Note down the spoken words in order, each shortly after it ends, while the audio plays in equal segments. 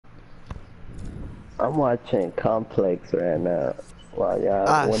I'm watching Complex right now. While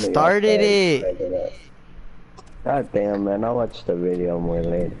I one of y'all started guys it. break it up. God damn, man, I'll watch the video more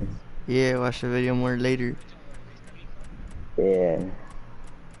later. Yeah, watch the video more later. Yeah.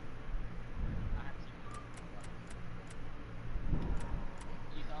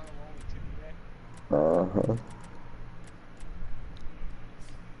 Uh-huh.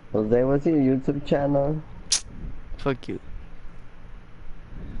 Jose, what's your YouTube channel? Fuck you.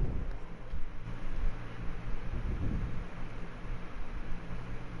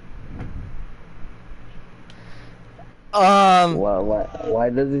 Why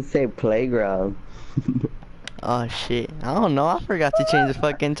does it say playground? Oh shit. I don't know. I forgot to change the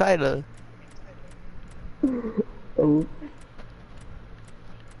fucking title. Oh,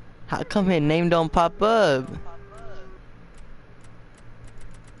 How come his name don't pop up?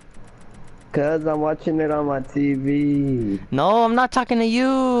 cause I'm watching it on my TV. No, I'm not talking to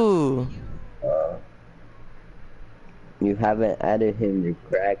you. Uh, you haven't added him, you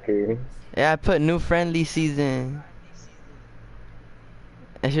cracker. Yeah, I put new friendly season.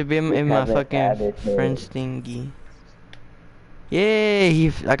 It should be You in my haven't fucking added him. friends thingy.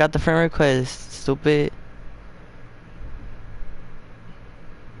 Yay! I got the friend request. Stupid.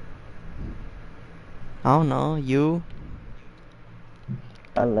 I don't know. You?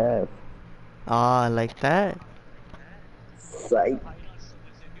 I left. Ah, like that? Psych.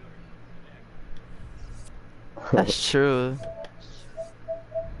 That's true.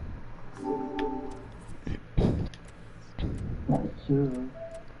 That's true.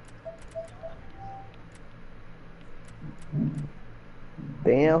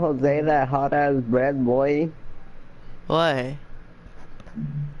 Damn, Jose, that hot ass bread boy. What? Damn,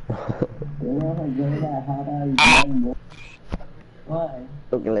 Jose, that hot ass bread boy. What?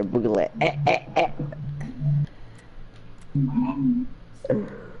 Boogly, boogly.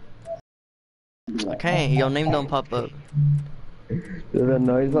 Okay, your name don't pop up. Do the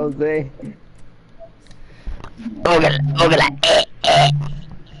noise, Jose? Ogla, ogla.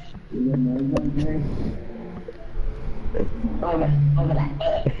 Do the noise, Jose?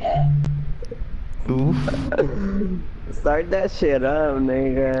 Oof. Start that shit up,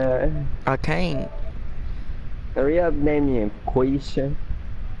 nigga. I can't. Hurry up, name me Quisha.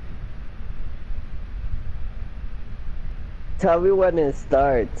 Tell me when it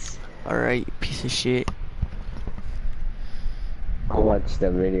starts. Alright, piece of shit. I'll watch the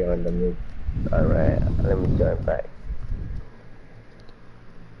video in the movie. Alright, let me join back.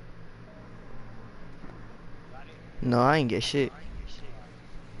 No, I ain't get shit.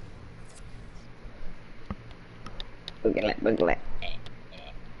 Boogly.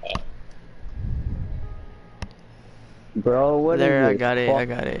 Bro, what There, is I this? got it, I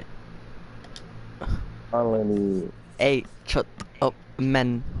got it. Colony. Hey, shut up,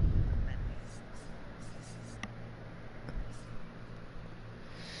 man.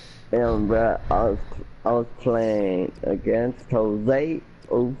 Damn, bro, I was playing against Jose.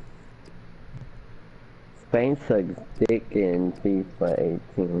 Oh, Spain sucks dick in FIFA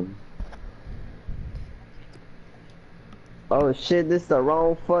 18. Oh shit, this is the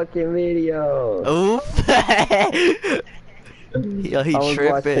wrong fucking video. Oof. Yo, he I was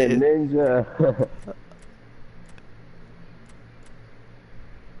watching tripping. Ninja.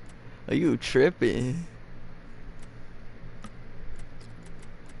 Are you tripping?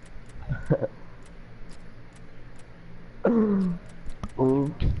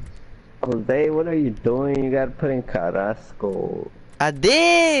 Ooh. Jose, what are you doing? You gotta put in Carrasco. I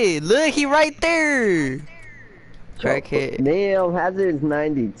did! Look, he right there! Crackhead. Damn, Hazard's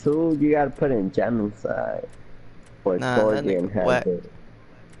 92. You gotta put in Genocide. Or Nah, that Thorgan nigga whack. Hazard.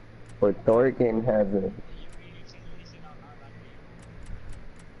 Or Thorgan Hazard.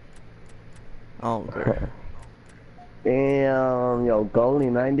 Oh, girl. Damn, yo,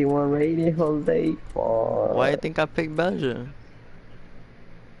 goalie 91 rated, Jose. Fuck. Why do you think I picked Belgium?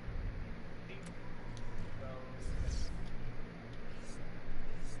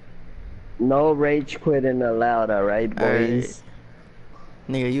 No rage quitting allowed, alright, boys? Alright.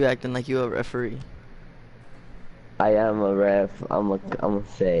 Nigga, you acting like you a referee. I am a ref. I'm gonna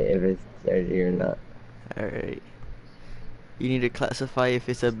say if it's dirty or not. Alright. You need to classify if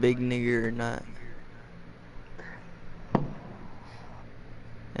it's a big nigga or not.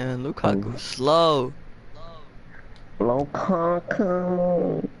 And Lukaku slow.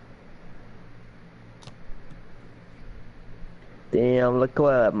 Lukaku. Damn, look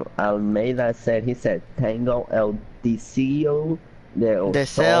what Almeida said. He said Tango El Deseo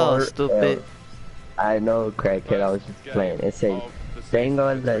Deseo, stupid. I know, crackhead. I was just playing. It said Tengo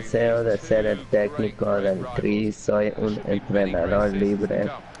el deseo de ser el técnico del Tri. Soy un entrenador libre.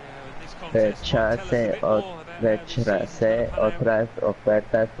 Rechace, rechacé otras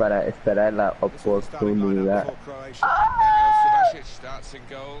ofertas para esperar la oportunidad.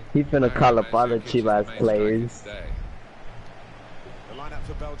 He finna call up all the Chivas players.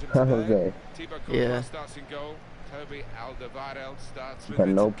 Okay. Yeah. But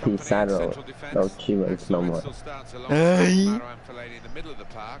no Pizarro, no Chivas no more. Ay.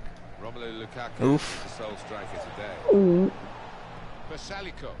 Oof.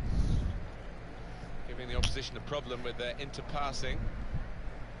 Versalico giving the opposition a problem with their interpassing.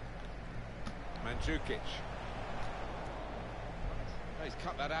 Mandzukic. Oh, he's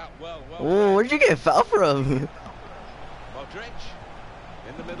cut that out well. Oh, where'd you get foul from? Modric.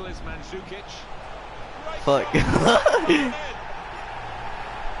 In the middle is Mandzukic. Fuck.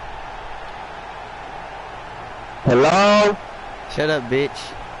 Hello? Shut up, bitch.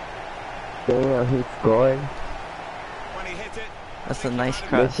 Damn, he scored. When he hit it, That's a nice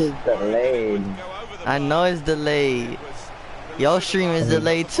cross. This is delayed. I know it's delayed. Your stream is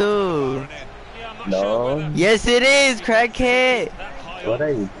delayed too. No? Yes, it is, crackhead. What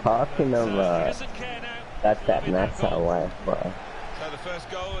are you talking about? That's that NASA Wi-Fi. So the first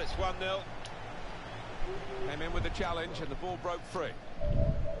goal, it's 1-0. Came in with the challenge and the ball broke free.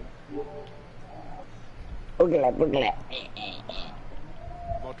 Ugla.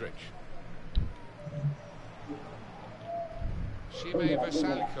 Modric. Shime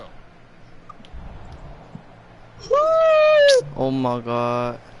Versalico. Oh my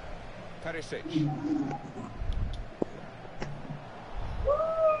god. Perisic.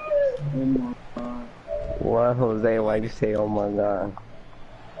 What, Jose? Why you say, oh my god?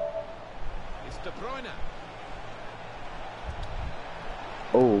 It's De Bruyne.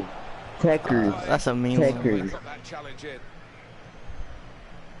 Oh, Techers. That's a mean one. Techers. Got that challenge in.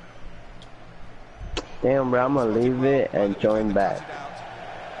 Damn, bro, I'm gonna leave it and join back.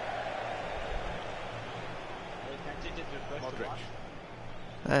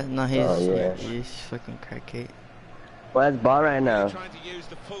 Modric. No, he's, Oh, yeah. he's fucking crackhead. Well, that's ball right now. Trying to use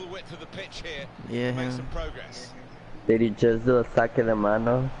the full width of the pitch here. Yeah, Make him. some progress. Did he just do a saque de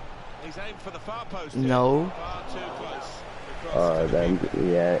mano? He's aimed for the far post. Here. No. Far too close. Oh, then,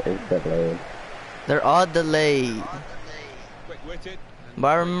 yeah, it's delayed. They're all delayed. Quick-witted. But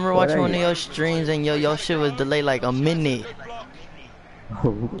I remember What watching are one of you- your streams and your shit was delayed like a minute. Good block.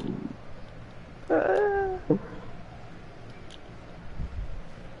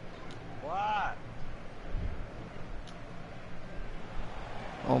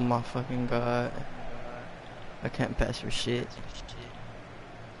 Oh my fucking god. I can't pass for shit.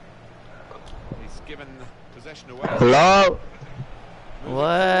 He's given possession away. Hello?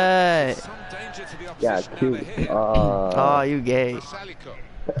 What? Some danger to the Yeah, opposition cute. over here. Oh, you gay. Versalico.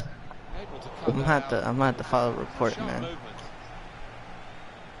 Able to cut I'm gonna have to file a report, Sharp man. movement.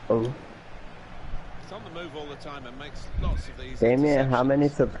 Oh, He's on the move all the time and makes lots of these. Damien, how many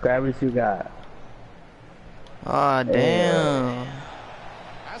interceptions. subscribers you got? Oh damn.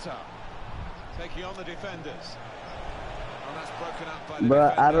 Hazard taking on the defenders. And that's broken up by the Bro,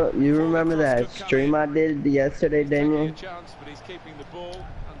 defender. I don't. You Full remember cross that could come stream in. I did yesterday, Taking a Damien? chance, but he's keeping the ball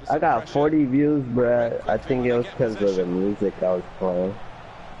under I some got pressure. 40 views, bro. I think it was because of the music I was playing.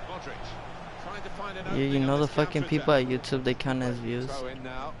 Modric trying to find an You opening know on the this fucking counter-attack. people at YouTube, they count as views. Throw in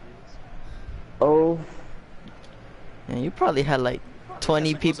now. Oh, And you probably had like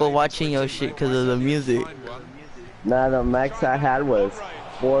 20 people watching your shit because of the music. Find one. nah, the max I had was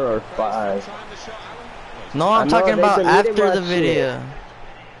 4 or 5. Time the shot. No, I I'm know, talking they about deleted after my the shit. video.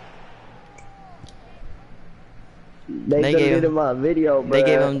 They They gave- deleted my video, bro. They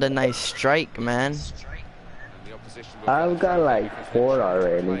gave him the nice strike, man. And the opposition will I've go got through like because 4 they're trying to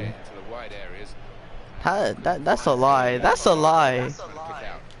already. play it into the wide areas. That's a lie. That's a lie. Kick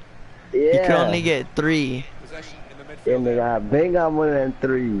out. You Yeah. can only get 3. Possession in the And midfield. they got big on more than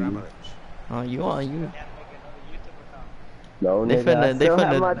 3. Kramaric. Oh, you. No, They nigga, I finna- they still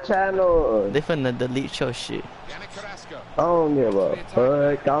have finna- my channel. They finna delete your shit. Yannick Carrasco. I don't give a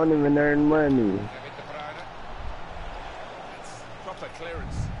fuck. I don't even earn money. Kevin De Bruyne. That's proper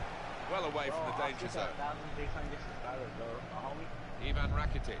clearance. Well away from the danger zone. Ivan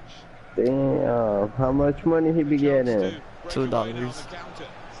Rakitic. Damn, how much money he be Chance getting? to break $2. away now on the counter.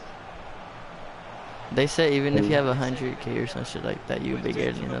 They say even if you have 100K or some shit like that, you'll be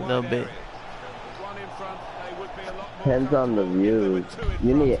getting a little bit. With one in front, they would be a lot more Depends on the comfortable. views. With two in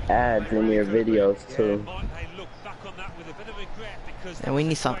You front, need ads in your videos too. And we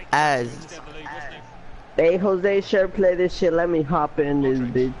need some ads. Hey, Jose, sure play this shit. Let me hop in this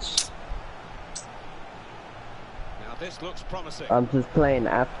bitch. Now this looks promising. I'm just playing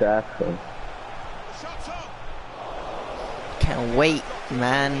after. The shot's on. Can't wait,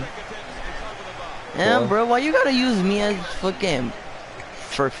 man. Damn, Well, bro, why you gotta use me as fucking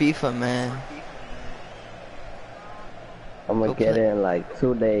for FIFA, man? I'm gonna Go get play. it in like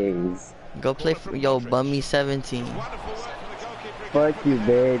 2 days. Go play for yo Bummy 17. Wonderful work from the goalkeeper again. Fuck Put you, the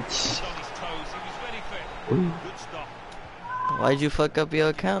header bitch. on his toes. He was ready for it. Good stop. Why'd you fuck up your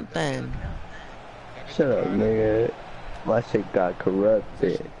account then? Shut up, nigga. My shit got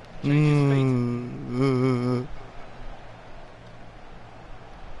corrupted. Changes feet.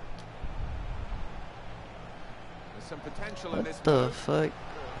 There's some potential in this What the move. fuck?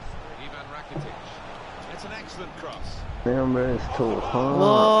 Ivan Rakitic. It's an excellent cross. Remember, it's too hard.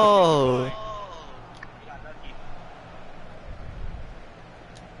 Whoa! Saw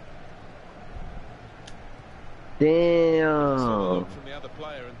the Damn. look from the other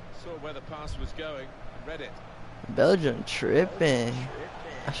player and saw where the pass was going and read it. Belgium tripping.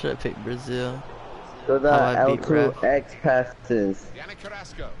 I should have picked Brazil. So How I that beat Ref. L2X passes. Yannick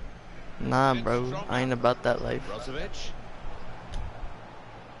Carrasco. Nah, bro. I ain't about that life. Brozovic.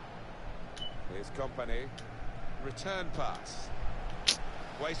 Here's Company. Return pass.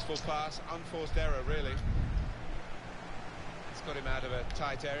 Wasteful pass, unforced error really. It's got him out of a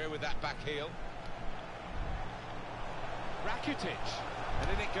tight area with that back heel. Rakitic. And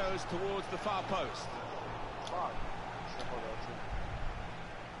in it goes towards the far post.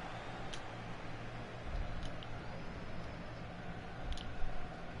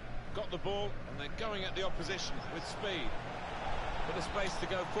 Got the ball and they're going at the opposition with speed. Bit of space to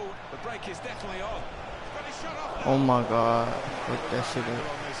go forward. The break is definitely on. He's got his shot off now. Oh my god. Fuck that shit On up.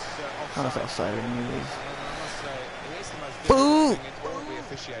 this, I was offside. outside of the news. And I must say, it is the most Boo! difficult thing in all the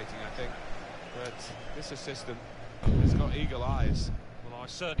officiating, I think. But this assistant has got eagle eyes. Well, I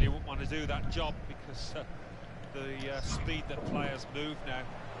certainly wouldn't want to do that job because the speed that players move now,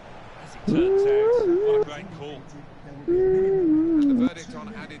 as it turns out, what a great call. And the verdict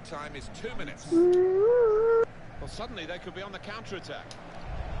on added time is 2 minutes. Well, suddenly they could be on the counter-attack.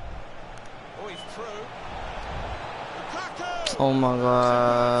 Oh, he's through. Lukaku! Oh my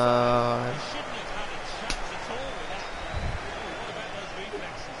god. He shouldn't have had a chance at all with that. Oh, what about those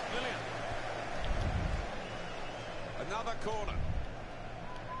reflexes? Brilliant. Another corner.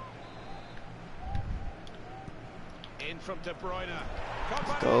 In from De Bruyne.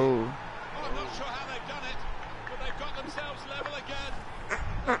 Company. Go. Oh, I'm not sure how they've done it, but they've got themselves level again.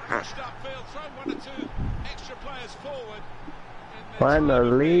 Pushed upfield, thrown 1 or 2 extra players forward.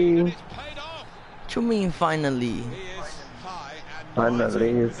 Finally. And it's paid off. What you mean finally? He is high and Finally, mighty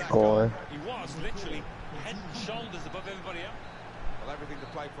he with that scored. He was literally head and shoulders above everybody else. goal. Well, everything to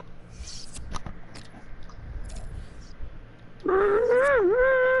play for.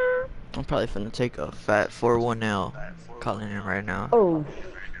 I'm probably finna take a fat 4-1 L. Calling it right now. Oh.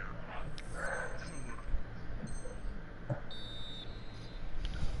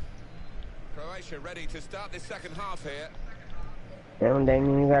 Croatia ready to start this second half here. Damn,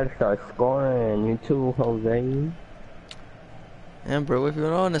 Damien, you gotta start scoring. You too, Jose. And bro, if you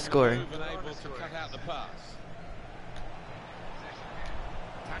want to score. Move and able to cut out the pass.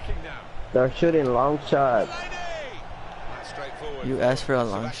 Attacking now. They're shooting long shots. Delaney! That's straightforward. You asked for a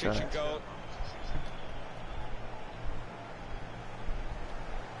long Kovacic in shot. goal.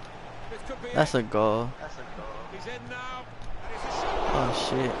 This could be That's it. a goal. He's in now. And it's a shot. Oh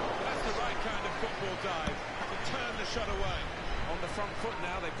shit. That's the right kind of football dive to turn the shot away. On the front foot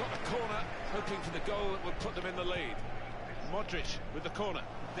now, they've got the corner, hoping for the goal that would put them in the lead. Modric with the corner.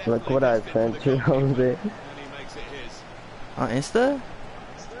 Look Definitely what I best fit for sent the you, goalkeeper, Jose. and he makes it his. On Insta?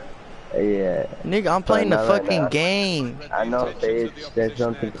 Yeah. Nigga, I'm playing the not right fucking now. game. Read I the know, intentions of bitch. the There's opposition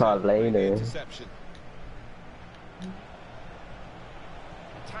something there called to bring the later. interception.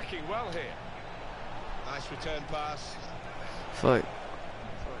 Attacking well here. Nice return pass. Fuck.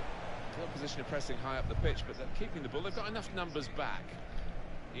 The opposition are pressing high up the pitch, but they're keeping the ball. They've got enough numbers back.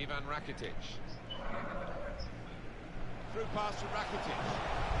 Ivan Rakitic. Through pass to Rakitic.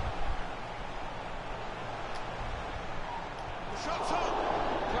 The shot's on!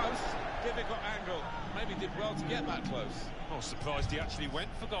 Close. Difficult angle. Maybe did well to get that close. I was surprised he actually went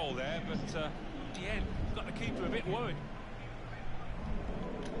for goal there, but in the end, got the keeper a bit worried.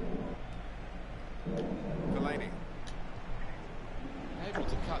 Delaney. Able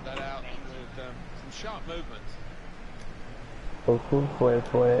to cut that out with some sharp movement. Fue.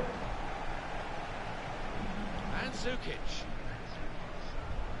 And Zukic.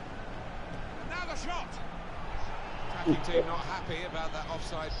 Now the shot! Attacking team not happy about that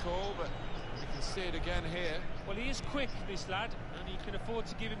offside call, but you can see it again here. Well, he is quick, this lad, and he can afford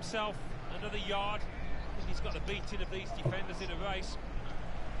to give himself another yard. I think he's got the beating of these defenders in a race.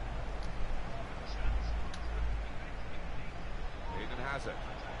 Eden Hazard.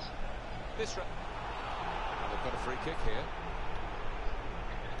 This. They've got a free kick here.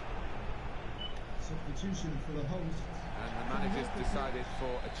 Substitution for the host. And the manager's decided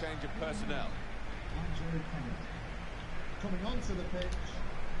for a change of personnel. Andrew Kennedy. Coming onto the pitch,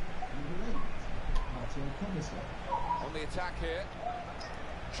 number 8, Marcel Commissar. On the attack here.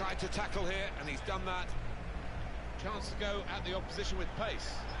 Tried to tackle here, and he's done that. Chance to go at the opposition with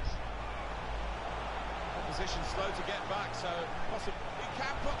pace. Opposition slow to get back, so possibly he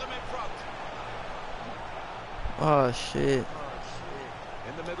can put them in front. Oh shit.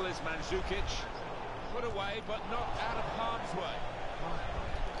 In the middle is Mandzukic. Put away, but not out of harm's way.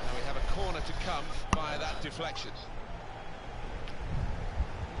 Now we have a corner to come via that deflection.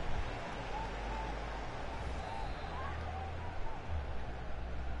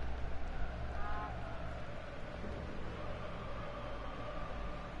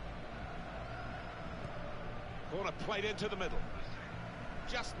 Corner played into the middle.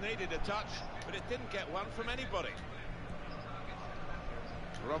 Just needed a touch, but it didn't get one from anybody.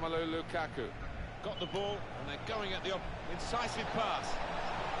 Romelu Lukaku got the ball, and they're going at the incisive pass.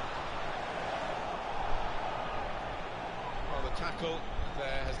 Well, the tackle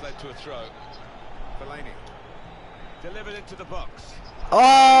there has led to a throw. Fellaini delivered into the box.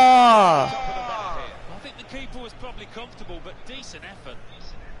 Oh! Top of the bar here. I think the keeper was probably comfortable, but decent effort.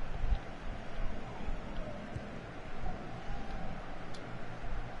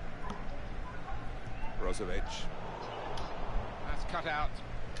 Brozovic. That's cut out.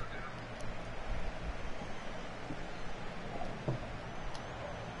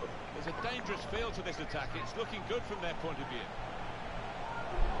 There's a dangerous feel to this attack. It's looking good from their point of view.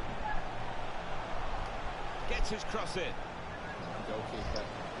 Gets his cross in. Goalkeeper.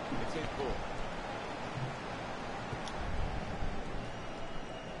 It's his ball.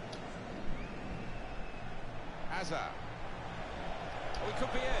 Hazard. Oh, he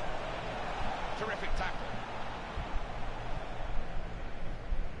could be in. Terrific tackle.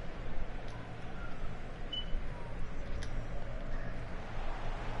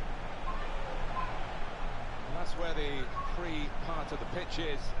 And that's where the free part of the pitch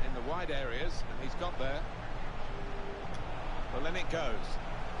is, in the wide areas, and he's got there. Well, then it goes,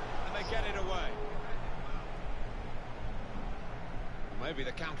 and they get it away. Maybe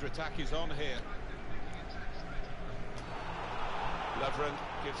the counter-attack is on here. Lovren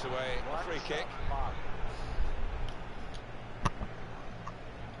gives away a free kick.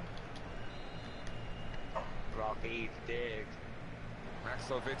 Rocky Diggs.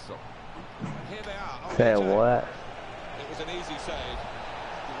 Axel Witsel. And here they are. On Say the attack. what? It was an easy save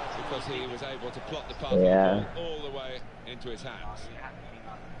because he was able to plot the pass Yeah. all the way into his hands.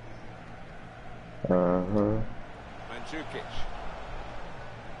 Uh-huh. Mandzukic.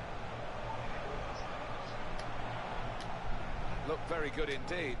 Looked very good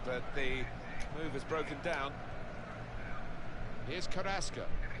indeed, but the move has broken down. Here's Carrasco.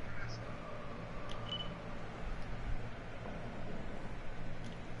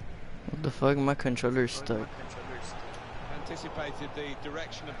 What the fuck? My controller's stuck. Anticipated the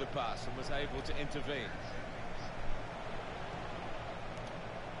direction of the pass and was able to intervene.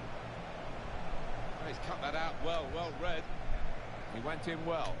 Oh, he's cut that out well read. He went in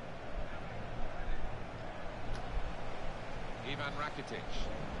well. Ivan Rakitic.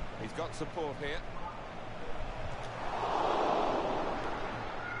 He's got support here.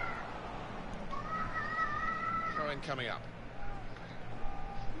 Throw-in coming up.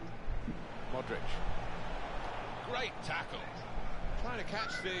 Modric. Great tackle. Trying to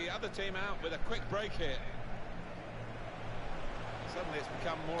catch the other team out with a quick break here. Suddenly it's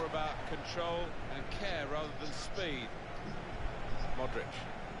become more about control and care rather than speed. Modric.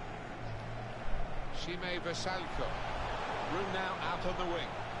 Šime Vrsaljko. Room now out on the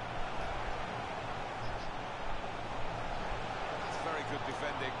wing. That's very good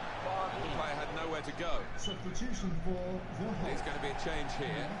defending. The player had nowhere to go. Substitution for the host. There's going to be a change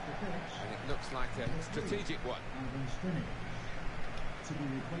here, Off the pitch, and it looks like a strategic one. Ivan Štrinić. To be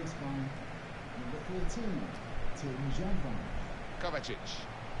replaced by number 14, Tim Janvan. Kovacic.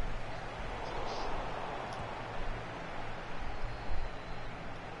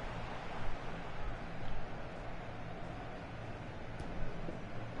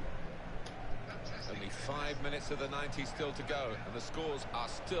 Only 5 minutes of the 90 still to go, and the scores are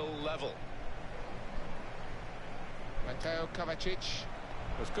still level. Mateo Kovacic.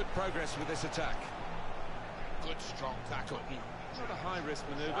 There's good progress with this attack. Good strong tackle. Not a high-risk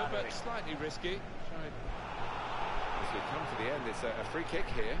manoeuvre, but slightly risky. As we come to the end, it's a free kick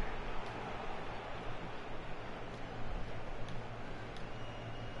here.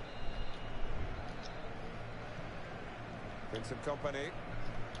 Vincent Kompany.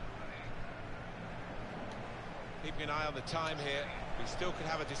 Keeping an eye on the time here. We still could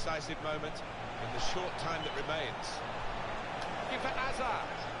have a decisive moment in the short time that remains. Looking for Azar.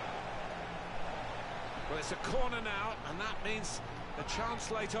 Well, it's a corner now, and that means a chance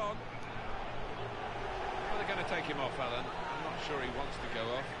late on. Well, they're going to take him off, Alan. I'm not sure he wants to go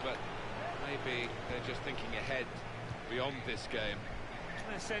off, but maybe they're just thinking ahead beyond this game.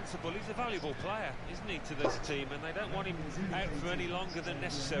 They're sensible. He's a valuable player, isn't he, to this team, and they don't want him out for any longer than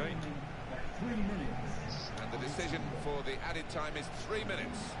necessary. 3 minutes. And the decision for the added time is 3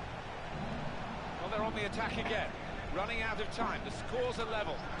 minutes. Well, they're on the attack again. Running out of time. The scores are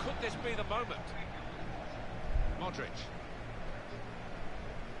level. Could this be the moment? Modric.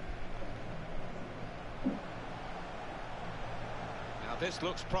 Now this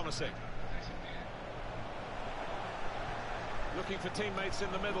looks promising. Looking for teammates in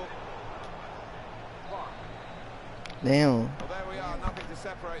the middle. Damn. Well, there we are. Nothing to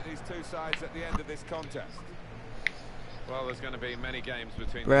separate these two sides at the end of this contest. Well, there's going to be many games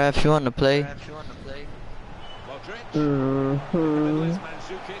between. Raf, you wanna play? Modric. In the middle is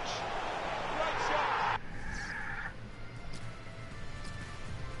Mandzukic. Great shot.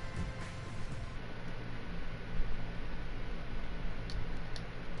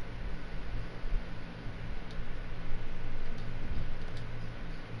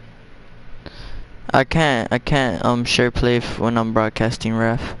 I can't share play when I'm broadcasting,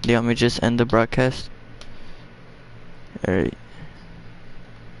 Raf. Do you want me to just end the broadcast? Alright.